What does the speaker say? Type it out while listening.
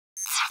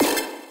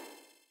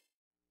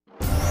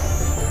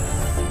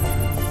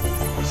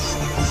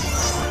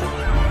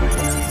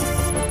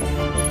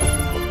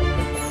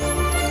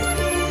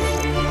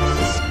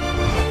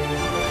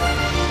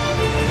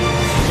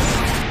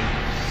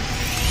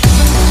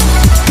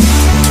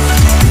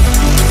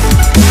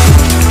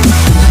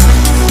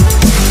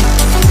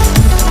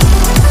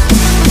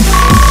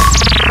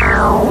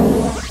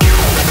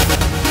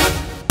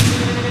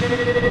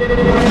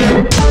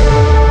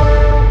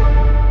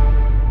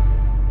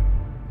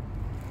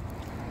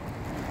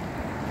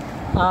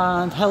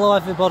And hello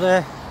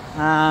everybody,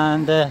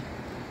 and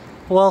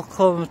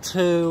welcome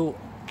to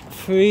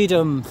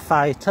Freedom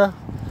Fighter.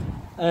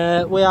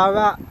 We are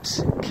at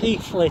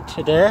Keighley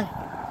today.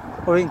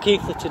 We're in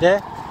Keighley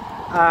today,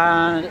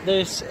 and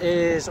this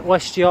is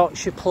West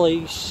Yorkshire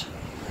Police,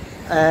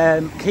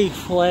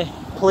 Keighley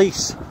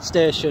Police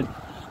Station,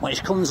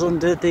 which comes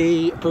under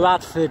the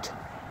Bradford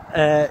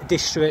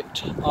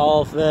district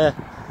of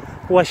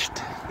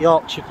West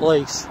Yorkshire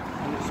Police.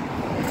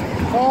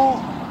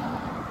 For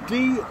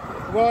D.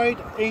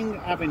 Riding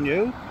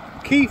Avenue,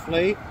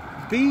 Keighley,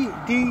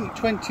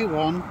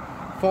 BD21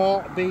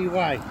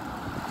 4BY.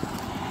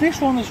 This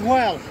one as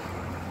well,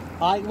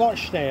 like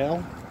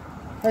Rochdale,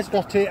 has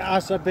got it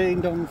as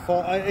being done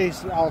for, it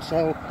is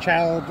also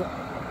child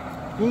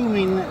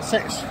grooming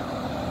sex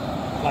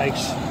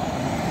place.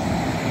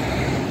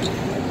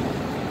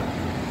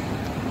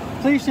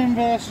 Police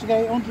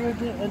investigate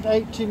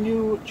 180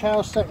 new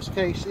child sex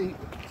cases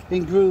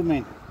in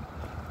grooming.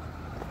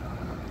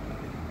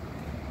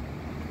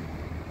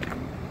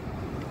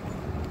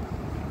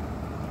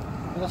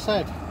 As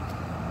I said,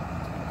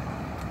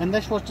 and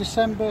this was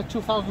December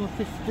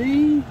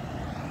 2015,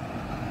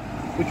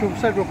 which we've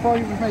said we'll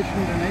probably mention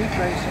underneath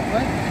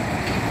basically.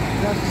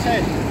 As I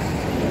said,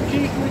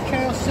 Keighley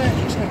child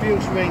sex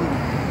abuse ring,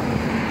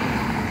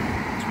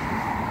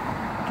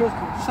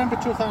 December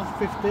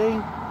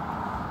 2015.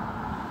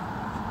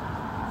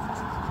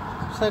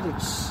 Said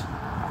it's,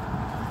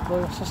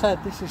 well, as I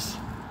said, this is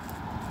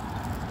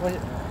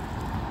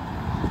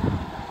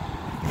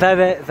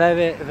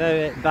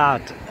very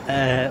bad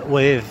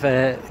with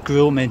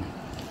grooming,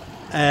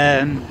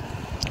 to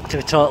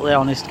be totally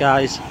honest,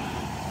 guys.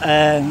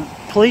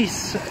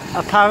 Police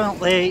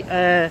apparently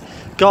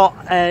got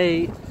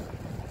a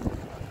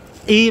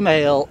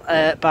email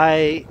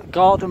by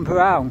Gordon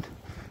Brown,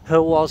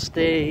 who was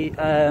the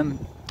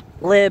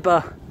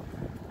Labour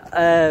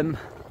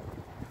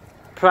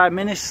Prime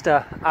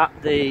Minister at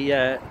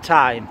the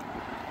time,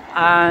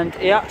 and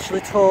he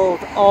actually told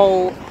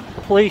all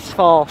police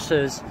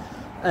forces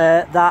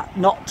that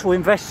not to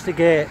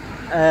investigate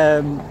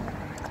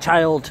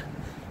child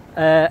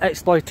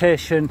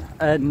exploitation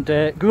and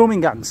grooming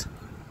gangs,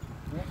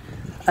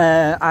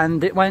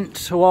 and it went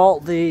to all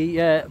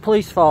the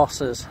police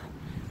forces.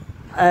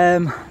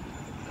 Funny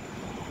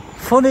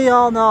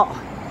or not,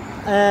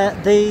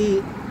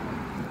 the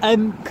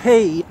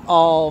MP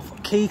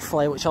of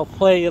Keighley, which I'll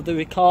play of the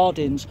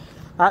recordings,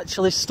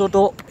 actually stood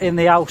up in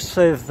the House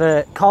of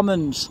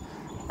Commons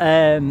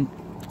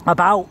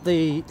about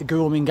the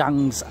grooming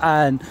gangs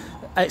and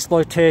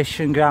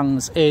exploitation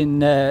gangs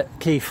in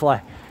Keighley,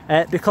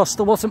 because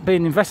there wasn't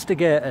being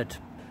investigated.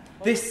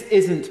 This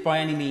isn't by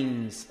any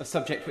means a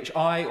subject which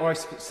I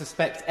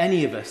suspect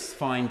any of us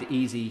find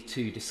easy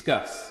to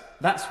discuss.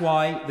 That's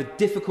why the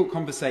difficult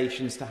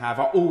conversations to have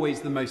are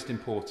always the most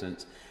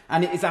important,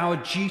 and it is our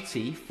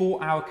duty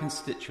for our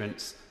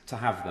constituents to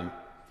have them.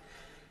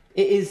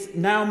 It is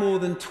now more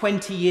than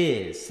 20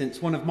 years since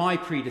one of my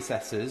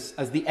predecessors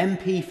as the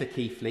MP for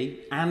Keighley,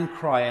 Anne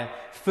Cryer,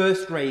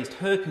 first raised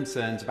her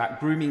concerns about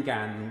grooming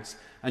gangs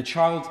and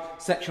child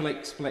sexual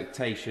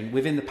exploitation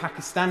within the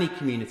Pakistani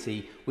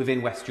community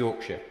within West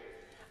Yorkshire.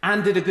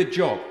 Anne did a good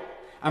job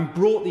and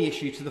brought the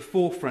issue to the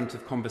forefront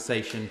of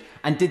conversation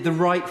and did the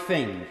right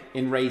thing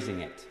in raising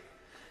it.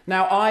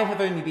 Now, I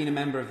have only been a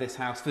member of this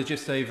House for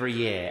just over a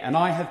year, and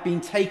I have been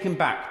taken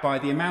back by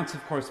the amount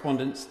of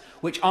correspondence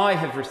which I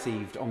have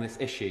received on this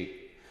issue.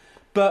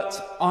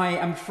 But I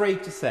am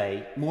afraid to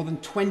say more than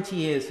 20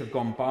 years have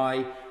gone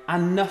by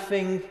and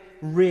nothing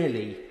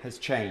really has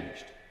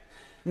changed.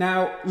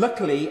 Now,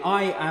 luckily,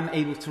 I am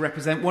able to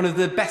represent one of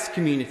the best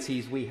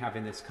communities we have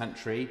in this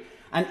country,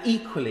 and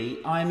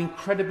equally, I am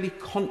incredibly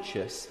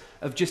conscious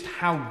of just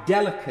how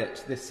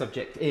delicate this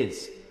subject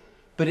is,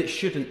 but it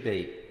shouldn't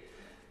be.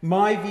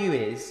 My view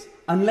is,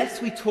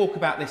 unless we talk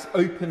about this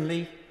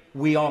openly,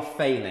 we are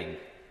failing.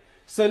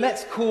 So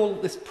let's call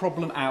this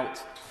problem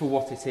out for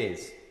what it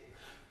is.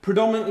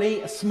 Predominantly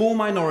a small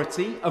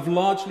minority of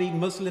largely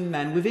Muslim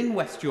men within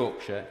West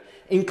Yorkshire,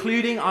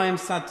 including, I am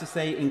sad to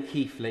say, in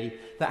Keighley,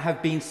 that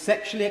have been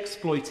sexually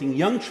exploiting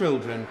young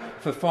children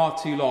for far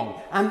too long.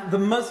 And the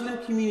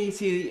Muslim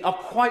community are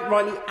quite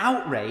rightly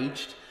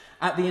outraged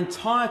at the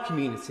entire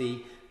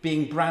community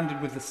being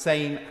branded with the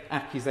same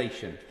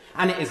accusation.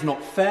 And it is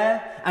not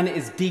fair, and it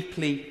is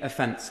deeply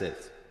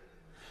offensive.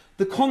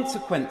 The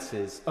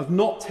consequences of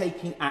not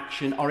taking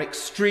action are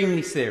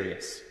extremely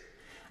serious.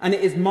 And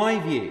it is my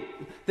view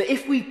that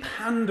if we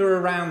pander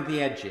around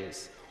the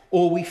edges,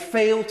 or we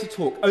fail to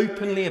talk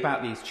openly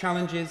about these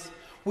challenges,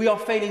 we are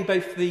failing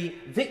both the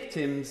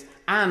victims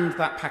and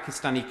that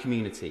Pakistani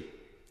community.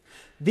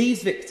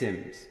 These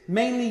victims,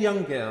 mainly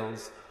young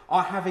girls,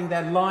 are having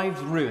their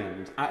lives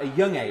ruined at a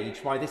young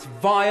age by this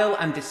vile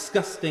and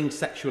disgusting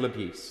sexual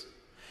abuse.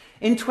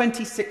 In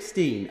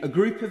 2016, a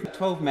group of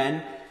 12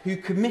 men who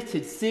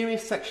committed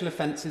serious sexual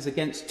offences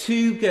against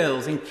 2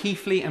 girls in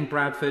Keighley and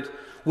Bradford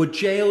were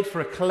jailed for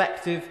a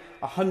collective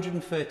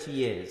 130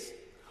 years.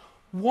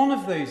 One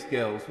of those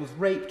girls was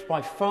raped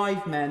by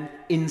 5 men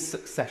in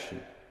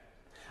succession.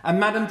 And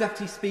Madam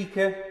Deputy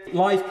Speaker,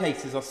 live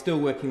cases are still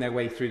working their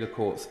way through the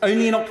courts.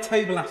 Only in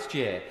October last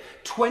year,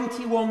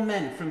 21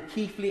 men from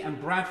Keighley and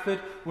Bradford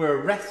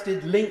were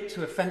arrested linked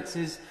to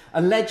offences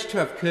alleged to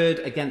have occurred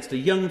against a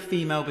young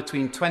female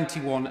between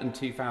 21 and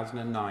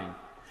 2009.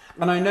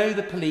 And I know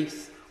the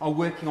police are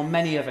working on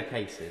many other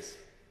cases.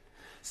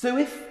 So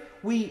if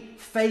we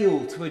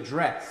fail to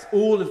address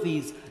all of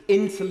these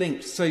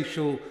interlinked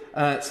societal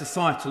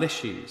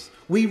issues,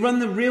 we run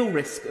the real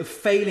risk of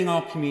failing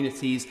our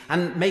communities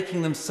and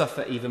making them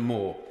suffer even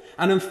more.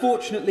 And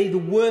unfortunately, the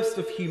worst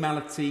of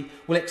humanity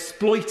will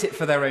exploit it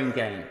for their own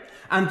gain.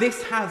 And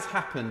this has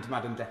happened,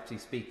 Madam Deputy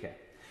Speaker.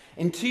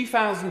 In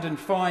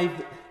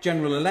 2005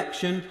 general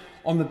election,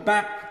 on the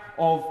back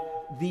of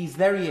these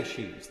very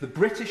issues, the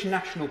British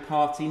National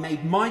Party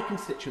made my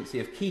constituency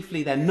of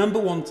Keighley their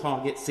 #1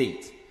 target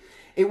seat.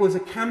 It was a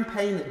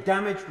campaign that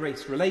damaged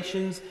race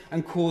relations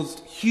and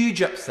caused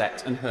huge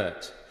upset and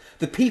hurt.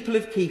 The people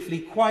of Keighley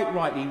quite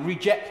rightly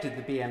rejected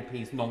the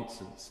BNP's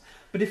nonsense.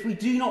 But if we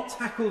do not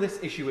tackle this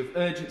issue with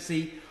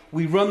urgency,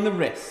 we run the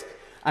risk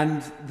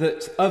and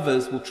that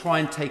others will try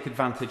and take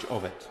advantage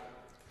of it.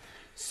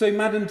 So,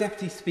 Madam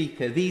Deputy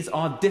Speaker, these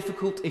are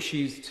difficult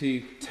issues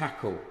to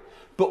tackle.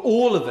 But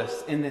all of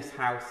us in this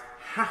House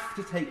have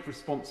to take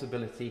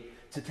responsibility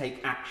to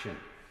take action.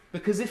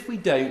 Because if we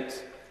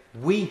don't,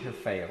 we have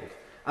failed.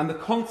 And the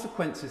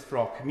consequences for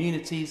our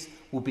communities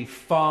will be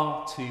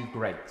far too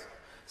great.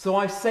 So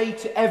I say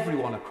to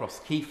everyone across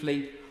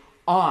Keighley,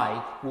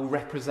 I will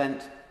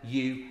represent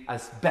you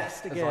as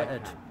best as I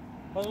can.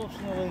 Well,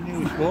 that's nearly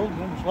newest world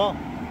as well.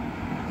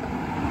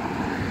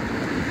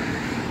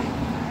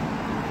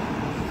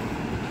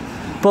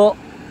 But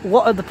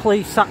what are the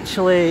police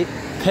actually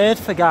paid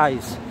for,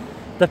 guys?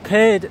 They're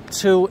paid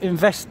to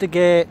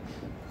investigate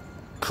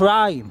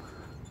crime.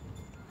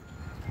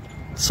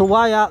 So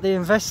why aren't they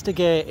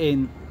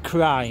investigating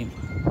crime?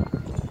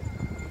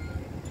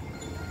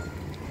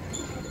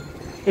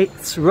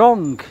 It's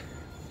wrong.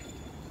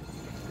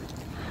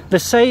 They're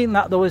saying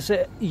that there was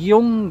a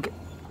young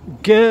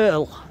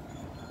girl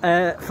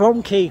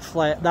from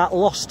Keighley that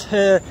lost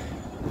her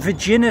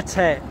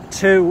virginity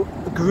to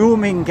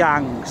grooming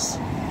gangs,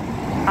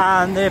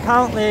 and they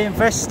apparently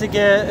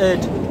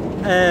investigated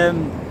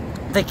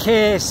the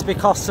case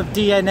because of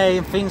DNA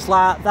and things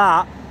like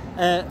that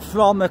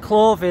from her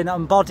clothing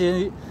and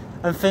body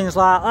and things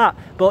like that.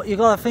 But you've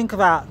got to think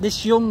about it.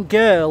 This young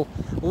girl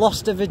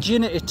lost her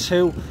virginity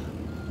to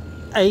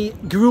a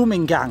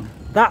grooming gang.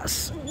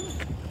 That's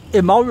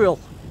immoral.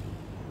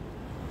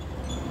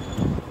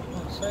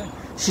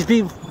 She's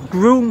been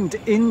groomed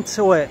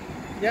into it.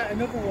 Yeah,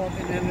 another one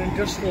in an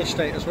industrial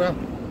estate as well.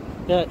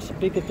 Yeah, it's a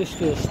big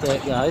industrial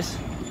estate, guys.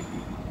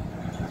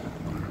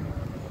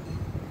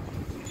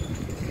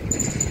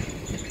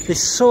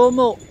 There's so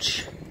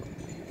much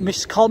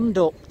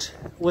misconduct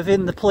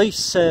within the police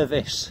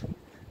service,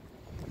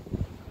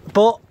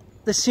 but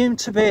they seem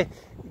to be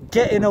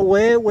getting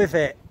away with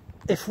it.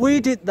 If we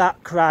did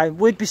that crime,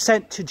 we'd be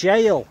sent to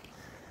jail.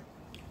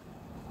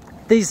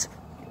 These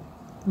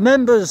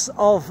members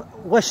of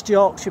West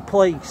Yorkshire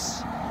Police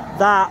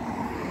that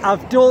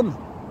have done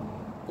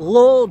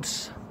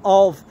loads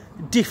of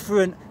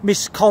different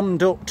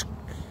misconduct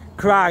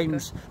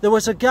crimes. There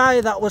was a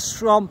guy that was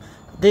from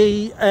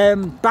the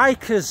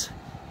bikers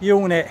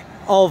unit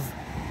of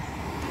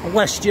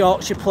West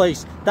Yorkshire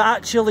Police that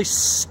actually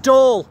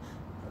stole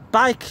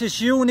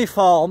bikers'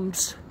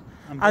 uniforms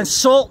and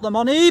sold them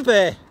on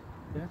eBay.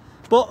 Yeah.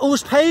 But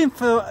who's paying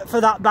for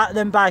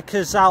them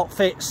bikers'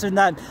 outfits and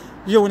then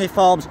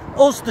uniforms?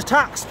 Us, the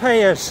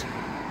taxpayers.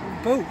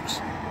 Boots.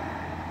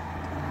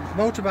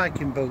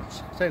 Motorbiking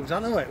boots. So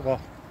exactly what it was.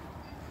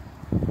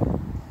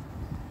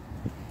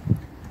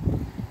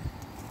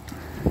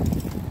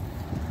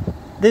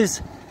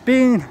 There's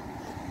been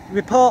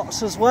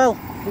reports as well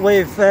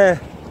with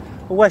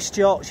West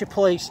Yorkshire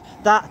Police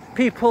that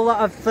people that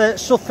have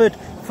suffered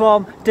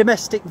from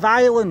domestic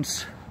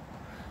violence,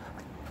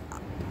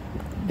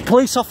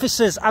 police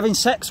officers having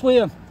sex with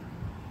them,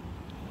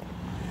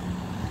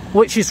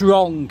 which is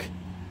wrong,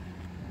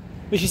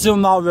 which is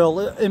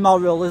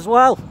immoral as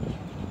well.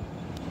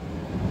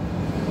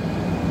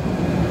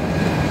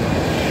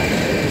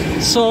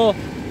 So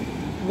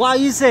why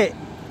is it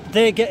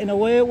they're getting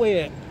away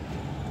with it?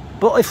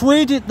 But if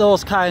we did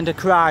those kind of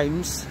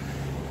crimes,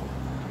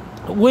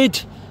 we'd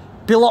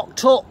be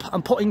locked up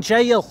and put in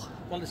jail.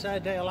 Well, it's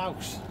Airedale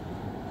House.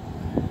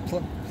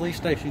 Police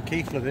station,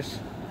 Keighley, this.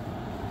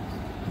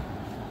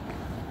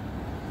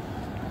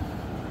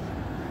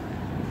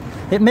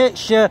 It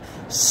makes you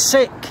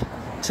sick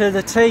to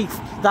the teeth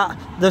that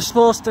there's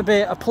supposed to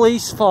be a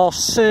police force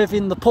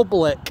serving the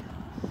public.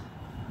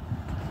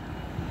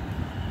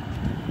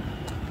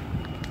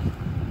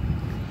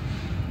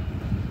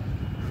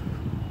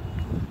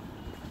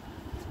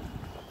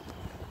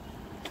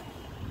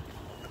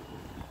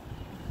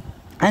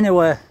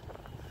 Anyway,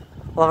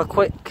 we'll have a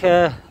quick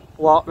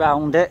walk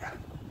round it.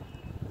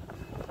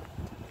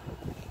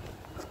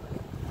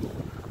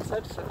 I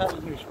said it's a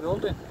fairly new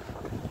building.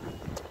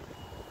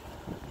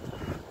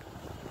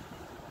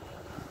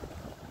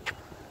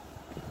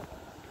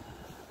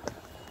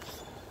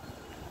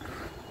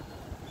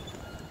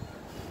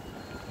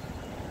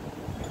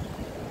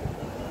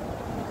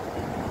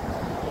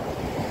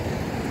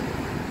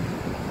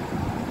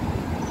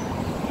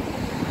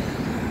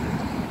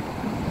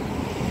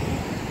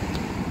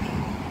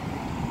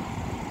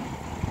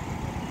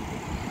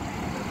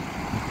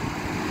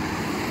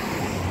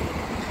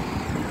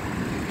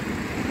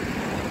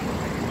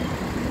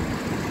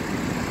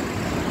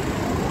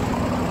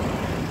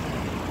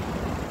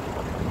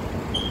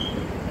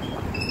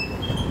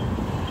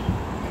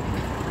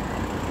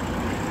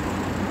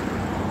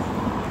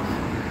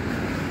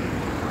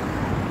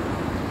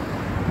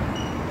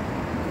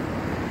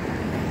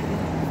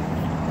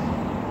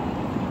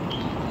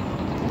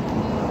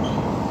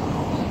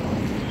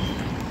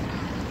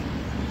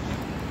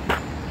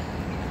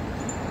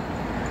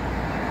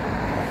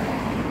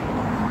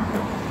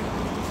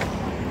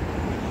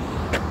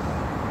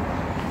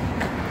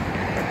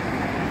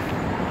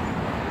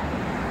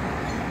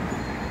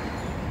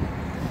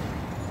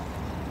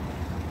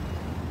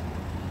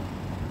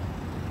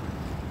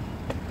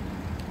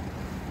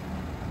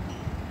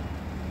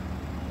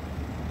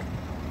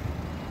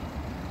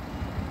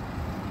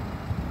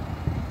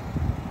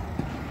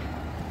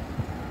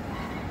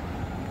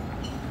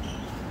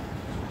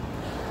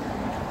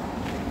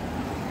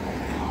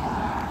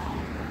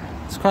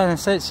 quite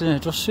nice. It's an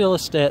industrial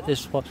estate,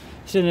 this one.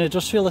 It's an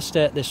industrial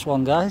estate, this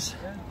one, guys.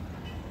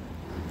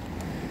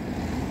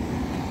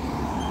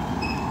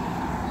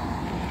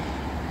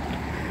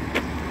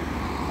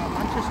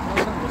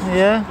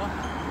 Yeah.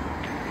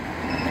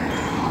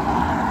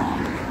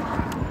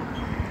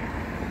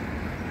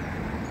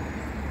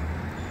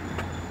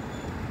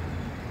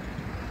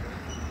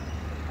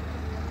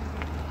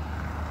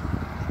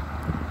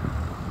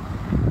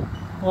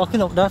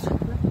 Walking up, Dad.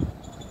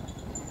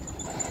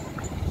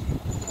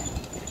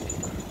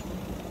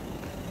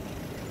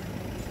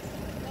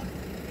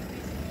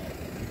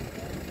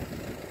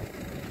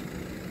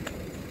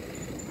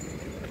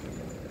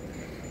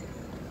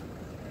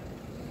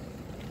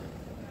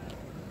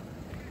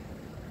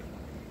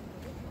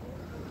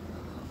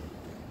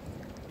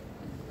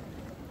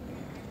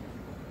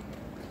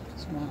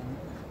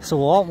 It's a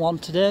warm one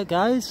today,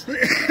 guys.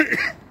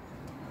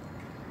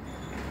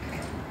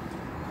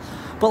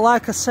 But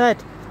like I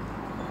said,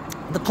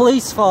 the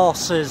police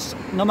forces,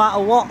 no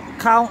matter what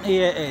county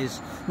it is,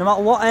 no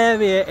matter what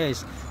area it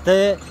is,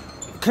 they're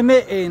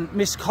committing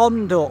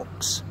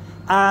misconducts,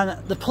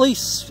 and the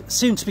police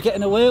seem to be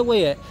getting away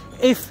with it.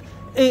 If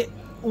it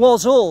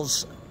was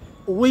us,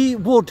 we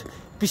would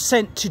be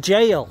sent to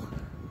jail.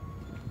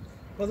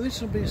 Well, there is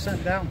some being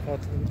sent down for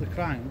the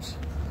crimes,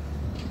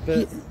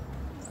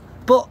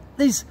 but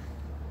there's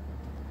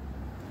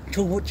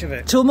too much of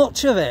it. Too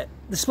much of it.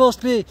 They're supposed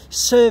to be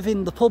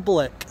serving the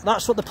public.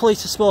 That's what the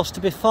police are supposed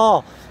to be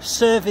for,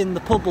 serving the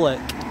public.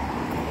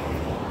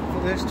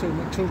 But there's too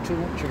much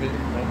of it.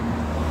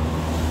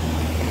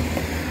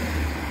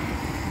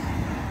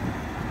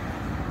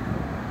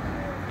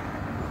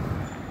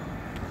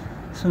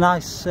 It's a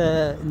nice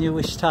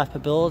newish type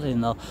of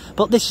building though.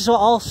 But this is what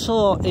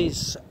also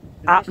is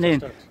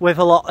happening with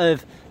a lot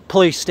of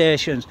police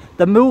stations.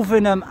 They're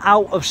moving them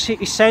out of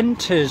city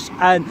centres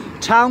and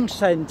town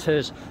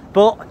centres.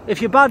 But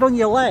if you're bad on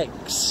your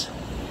legs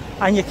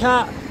and you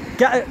can't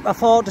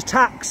afford a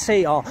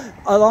taxi or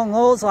along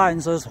those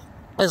lines as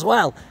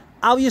well,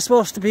 how are you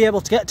supposed to be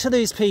able to get to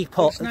these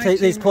people,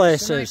 these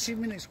places? It's a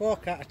 19 minutes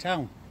walk out of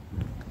town,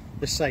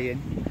 they're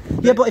saying.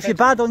 Yeah, but if you're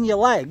bad on your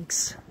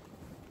legs...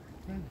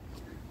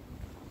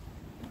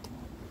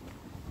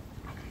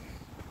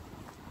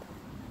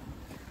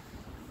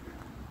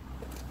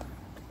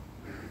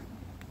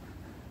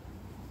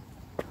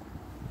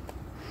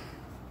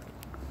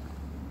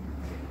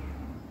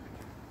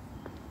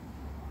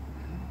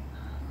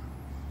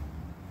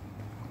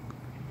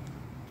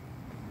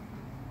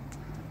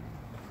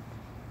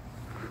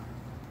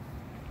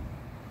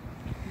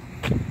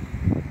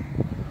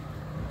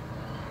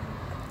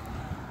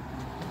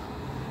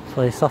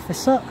 Police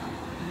officer.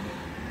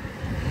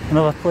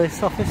 Another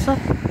police officer.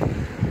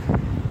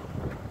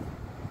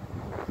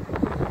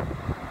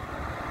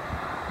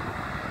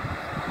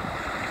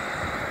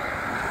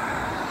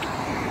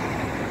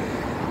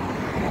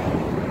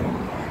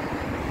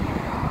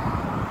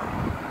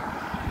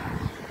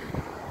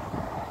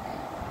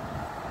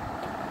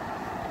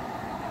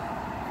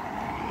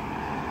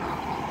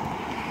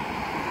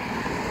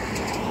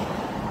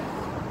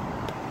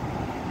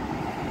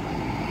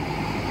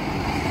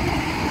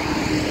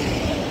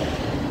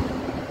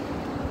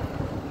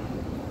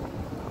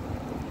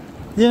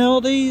 You know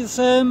these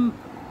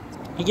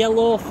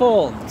yellow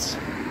phones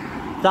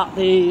that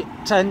they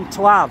tend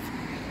to have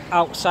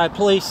outside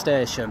police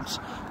stations?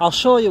 I'll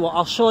show you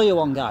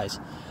one, guys.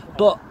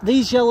 But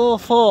these yellow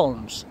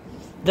phones,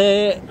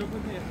 they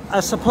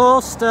are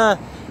supposed to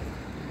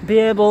be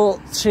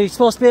able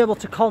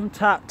to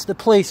contact the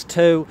police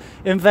to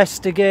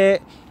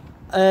investigate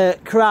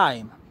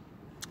crime.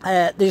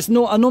 There's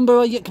a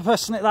number you can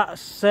press on it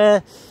that's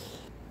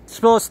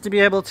supposed to be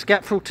able to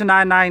get through to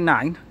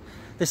 999.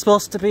 There's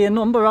supposed to be a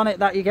number on it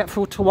that you get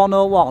through to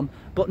 101,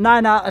 but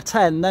 9 out of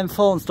 10, them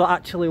phones don't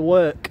actually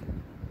work.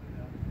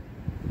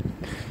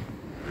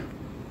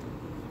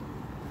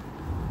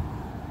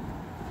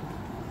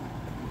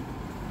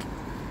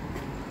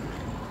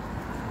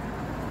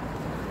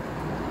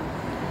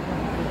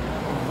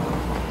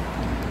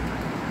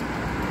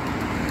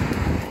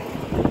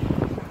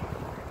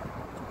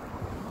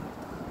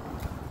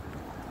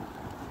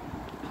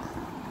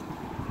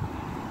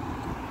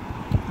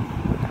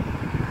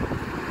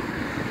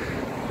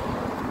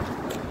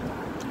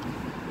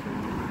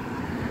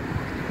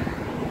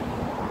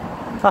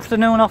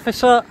 Afternoon,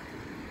 officer.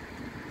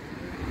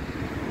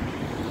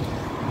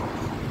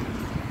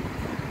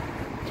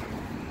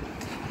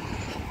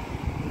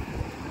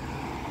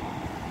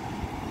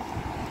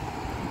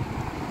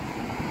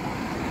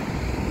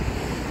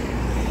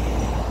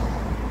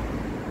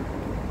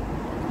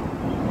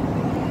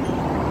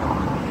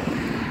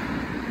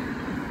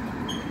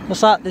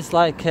 What's that? There's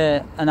like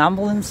an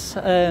ambulance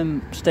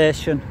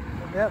station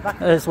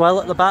as well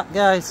at the back,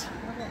 guys.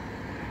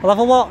 We'll have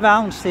a walk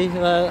round, see,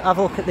 have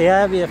a look at the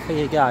area for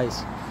you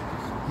guys.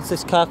 Is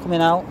this car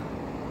coming out?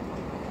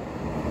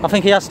 I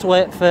think he has to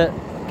wait for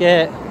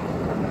gate. Yeah,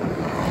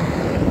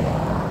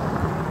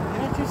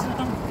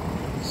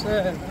 it's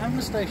an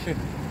ambulance station.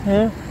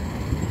 Yeah.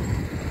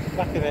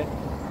 Back of it.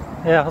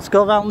 Yeah, let's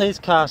go around these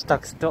car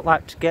stacks. Don't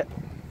like to get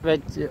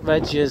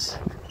wedges.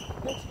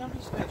 The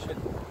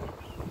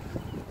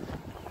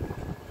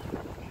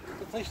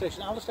police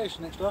station, our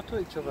station next door to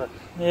each other.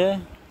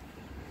 Yeah.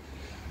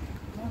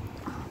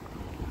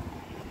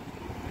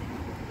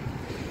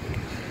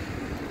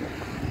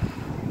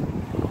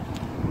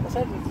 I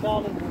said it's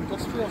all in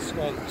industrial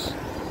estates.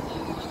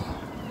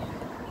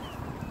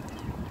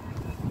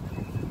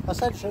 I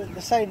said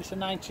they're saying it's a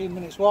 19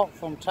 minutes walk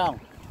from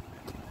town.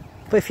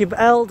 But if you're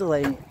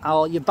elderly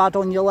or you're bad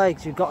on your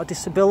legs, you've got a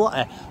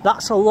disability,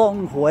 that's a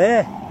long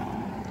way.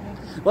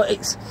 But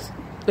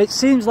it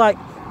seems like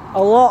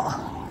a lot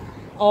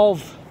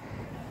of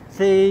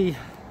the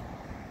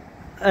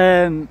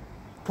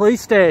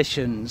police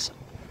stations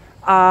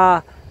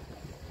are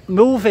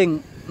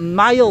moving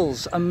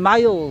miles and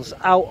miles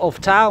out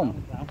of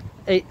town.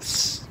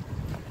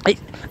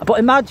 But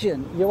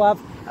imagine you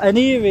have an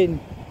hearing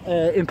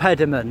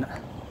impediment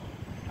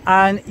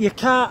and you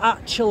can't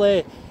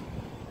actually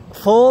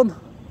phone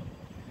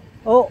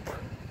up.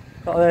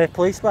 Got the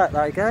police back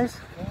there, guys.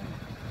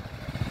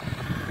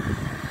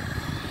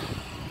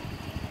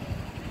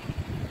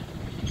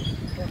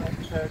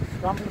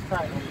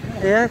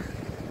 Yeah.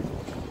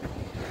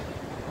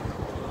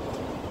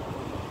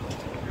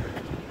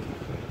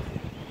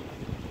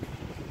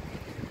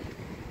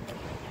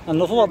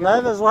 Another one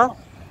there as well.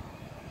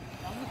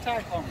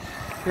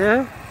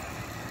 Yeah.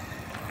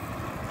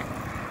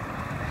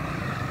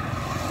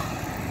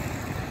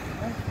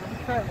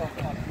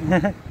 You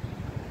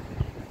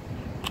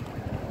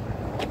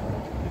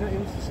don't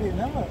used to see it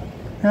now.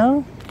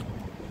 No.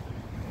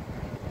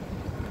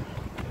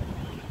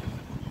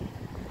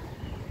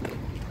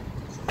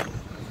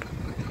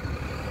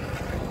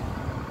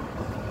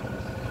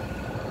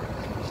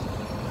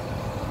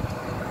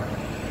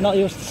 Not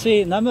used to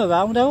seeing them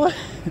around, are we?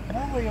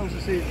 No, we used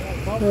to see it.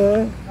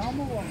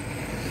 Normal one.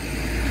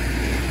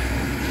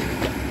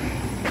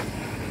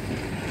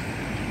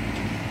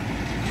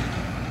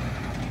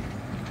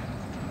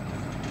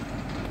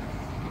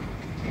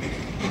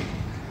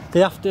 They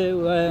have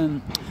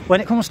to,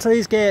 when it comes to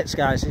these gates,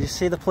 guys, you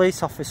see the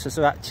police officers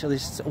are actually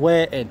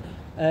waiting.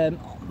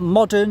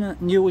 Modern,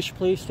 newish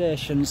police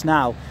stations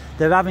now,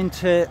 they're having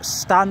to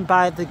stand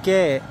by the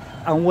gate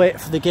and wait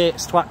for the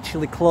gates to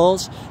actually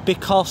close,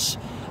 because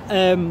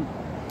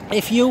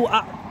if you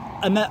are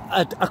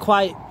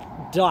quite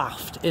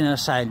daft in a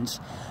sense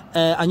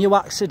and you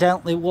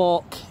accidentally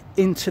walk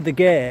into the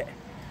gate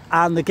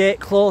and the gate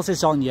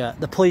closes on you,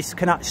 the police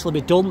can actually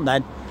be done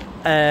then,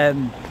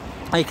 and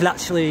you can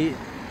actually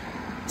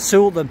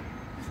sue them.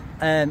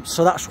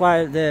 So that's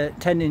why they're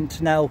tending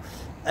to now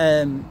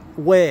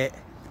wait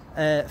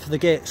for the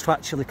gates to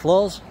actually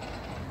close.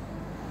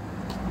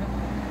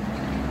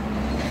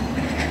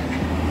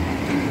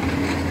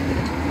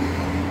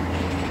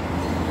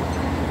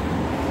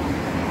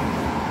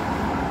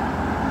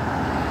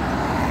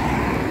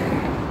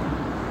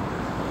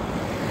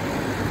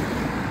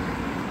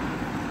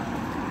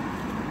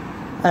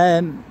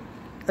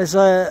 There's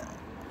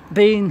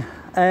been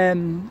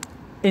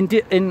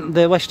in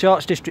the West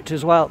Yorkshire district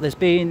as well, there's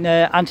been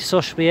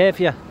antisocial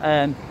behaviour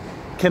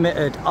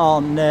committed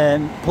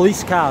on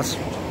police cars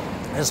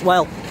as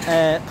well.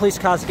 Police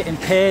cars are getting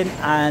paint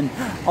and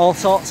all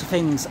sorts of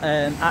things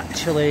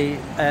actually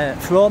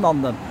thrown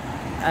on them,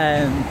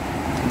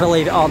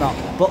 believe it or not.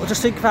 But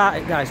just think about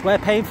it, guys, we're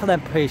paying for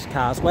them police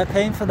cars, we're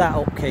paying for that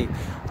upkeep,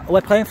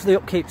 we're paying for the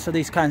upkeep of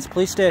these kinds of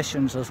police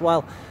stations as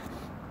well.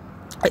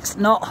 It's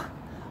not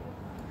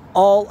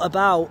all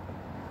about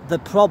the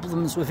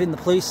problems within the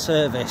police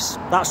service.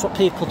 That's what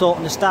people don't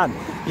understand.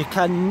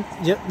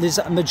 There's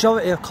a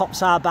majority of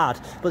cops are bad,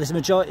 but there's a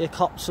majority of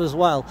cops as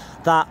well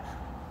that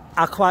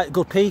are quite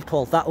good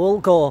people that will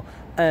go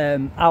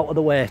out of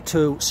the way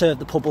to serve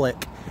the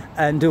public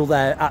and do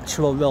their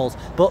actual roles.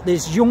 But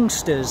there's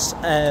youngsters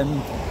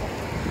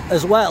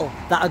as well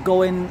that are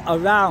going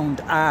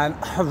around and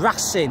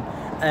harassing,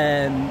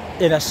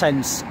 in a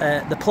sense,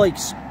 the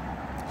police,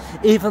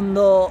 even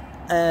though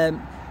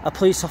a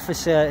police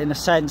officer, in a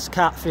sense,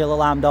 can't feel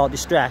alarmed or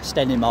distressed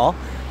anymore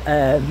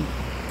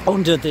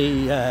under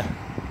the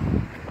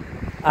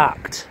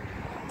Act.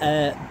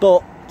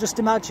 But just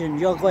imagine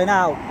you're going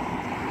out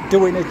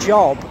doing a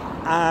job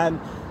and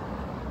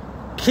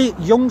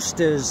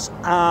youngsters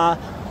are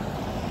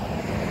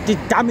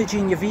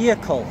damaging your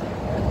vehicle.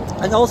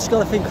 And also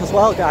got to think as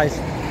well, guys,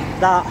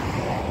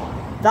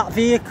 that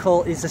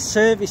vehicle is a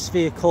service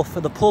vehicle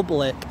for the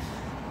public.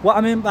 What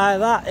I mean by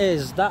that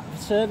is that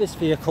service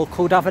vehicle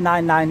could have a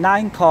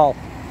 999 call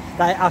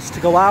that it has to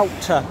go out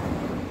to.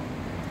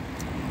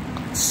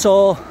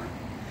 So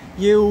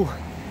you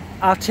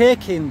are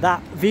taking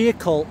that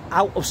vehicle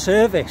out of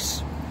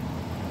service,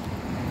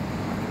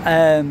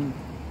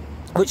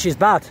 which is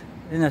bad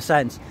in a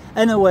sense.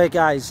 Anyway,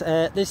 guys,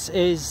 this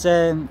is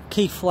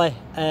Keighley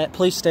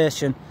Police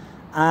Station,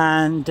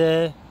 and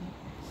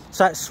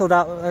so it's sold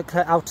out at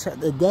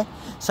the day.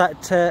 So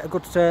it's a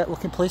good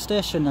looking police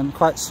station and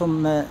quite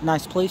some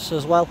nice police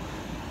as well.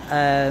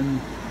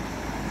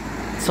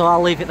 So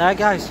I'll leave it there,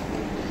 guys.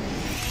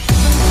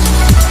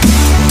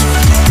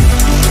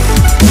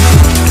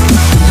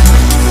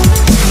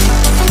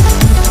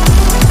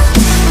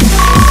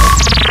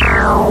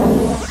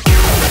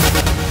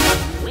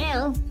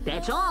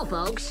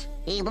 folks.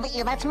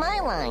 That's my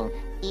line.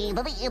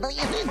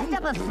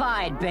 Step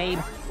aside, babe.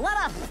 Let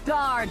a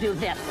star do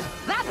this.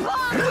 That's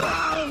all!